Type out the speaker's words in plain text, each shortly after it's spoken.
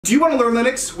Do you want to learn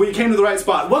Linux? Well, you came to the right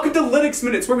spot. Welcome to Linux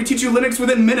Minutes, where we teach you Linux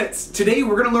within minutes. Today,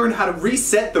 we're going to learn how to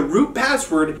reset the root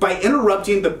password by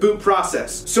interrupting the boot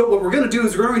process. So what we're going to do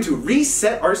is we're going to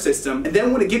reset our system, and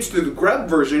then when it gets to the grub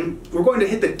version, we're going to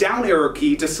hit the down arrow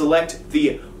key to select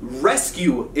the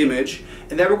rescue image,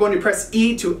 and then we're going to press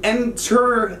E to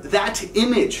enter that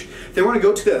image. Then we're going to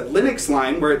go to the Linux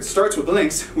line, where it starts with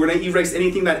Linux. We're going to erase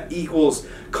anything that equals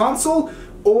console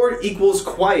or equals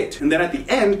quiet. And then at the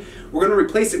end, we're going to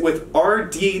replace it with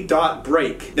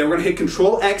rd.break. Then we're going to hit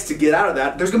Control X to get out of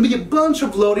that. There's going to be a bunch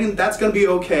of loading. That's going to be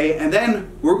okay. And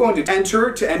then we're going to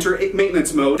enter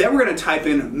maintenance mode. Then we're going to type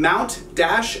in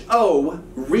mount-o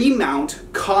remount,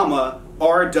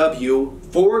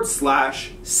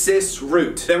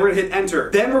 rw/sysroot. Then we're going to hit enter.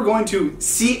 Then we're going to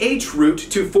chroot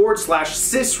to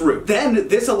 /sysroot. Then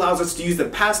this allows us to use the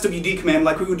passwd command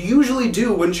like we would usually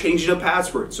do when changing a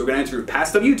password. So we're going to enter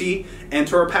passwd,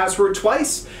 enter our password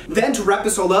twice. Then to wrap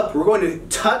this all up, we're going to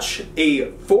touch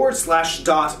a /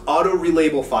 auto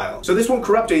relabel file. So this won't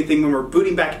corrupt anything when we're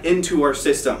booting back into our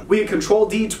system. We hit Control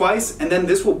D twice, and then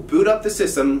this will boot up the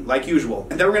system like usual.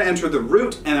 And then we're going to enter the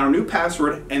root and our new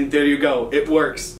password, and there you go. It works.